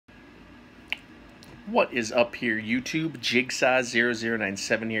What is up here, YouTube?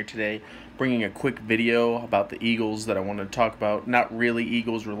 Jigsaw0097 here today, bringing a quick video about the Eagles that I wanted to talk about. Not really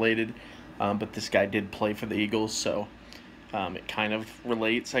Eagles related, but this guy did play for the Eagles, so it kind of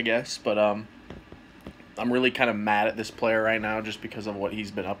relates, I guess. But I'm really kind of mad at this player right now just because of what he's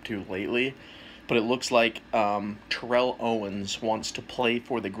been up to lately. But it looks like Terrell Owens wants to play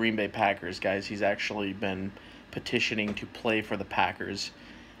for the Green Bay Packers, guys. He's actually been petitioning to play for the Packers.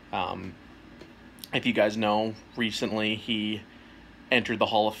 If you guys know, recently he entered the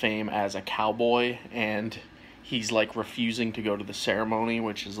Hall of Fame as a Cowboy, and he's like refusing to go to the ceremony,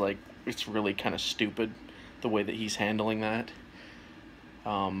 which is like, it's really kind of stupid the way that he's handling that.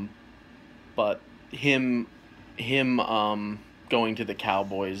 But him going to the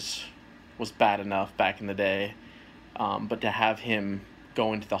Cowboys was bad enough back in the day, but to have him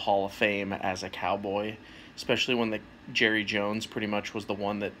go into the Hall of Fame as a Cowboy, especially when Jerry Jones pretty much was the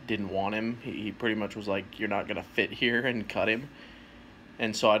one that didn't want him. He pretty much was like, you're not going to fit here, and cut him.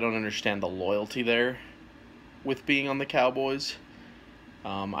 And so I don't understand the loyalty there with being on the Cowboys.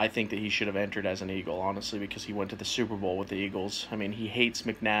 I think that he should have entered as an Eagle, honestly, because he went to the Super Bowl with the Eagles. I mean, he hates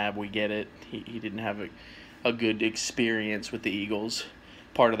McNabb, we get it. He didn't have a good experience with the Eagles.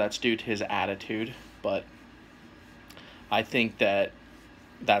 Part of that's due to his attitude, but I think that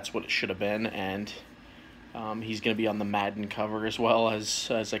that's what it should have been, and he's going to be on the Madden cover as well as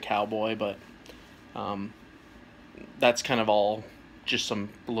a Cowboy, but that's kind of all just some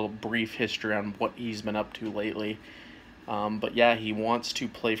little brief history on what he's been up to lately. But yeah, he wants to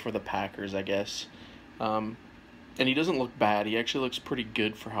play for the Packers, I guess. And he doesn't look bad. He actually looks pretty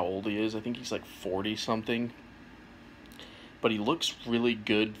good for how old he is. I think he's like 40-something. But he looks really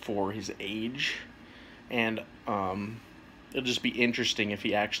good for his age. And it'll just be interesting if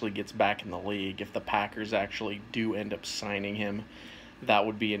he actually gets back in the league. If the Packers actually do end up signing him, that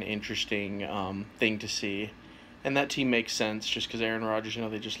would be an interesting thing to see. And that team makes sense just because Aaron Rodgers,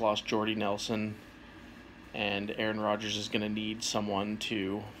 they just lost Jordy Nelson. And Aaron Rodgers is going to need someone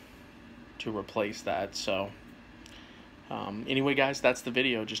to replace that. So anyway, guys, that's the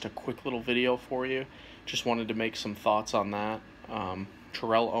video. Just a quick little video for you. Just wanted to make some thoughts on that.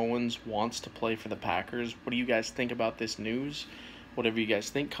 Terrell Owens wants to play for the Packers. What do you guys think about this news? Whatever you guys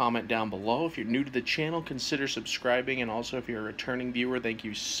think, comment down below. If you're new to the channel, consider subscribing. And also, if you're a returning viewer, thank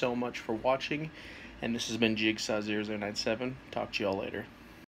you so much for watching. And this has been Jigsaw0097. Talk to you all later.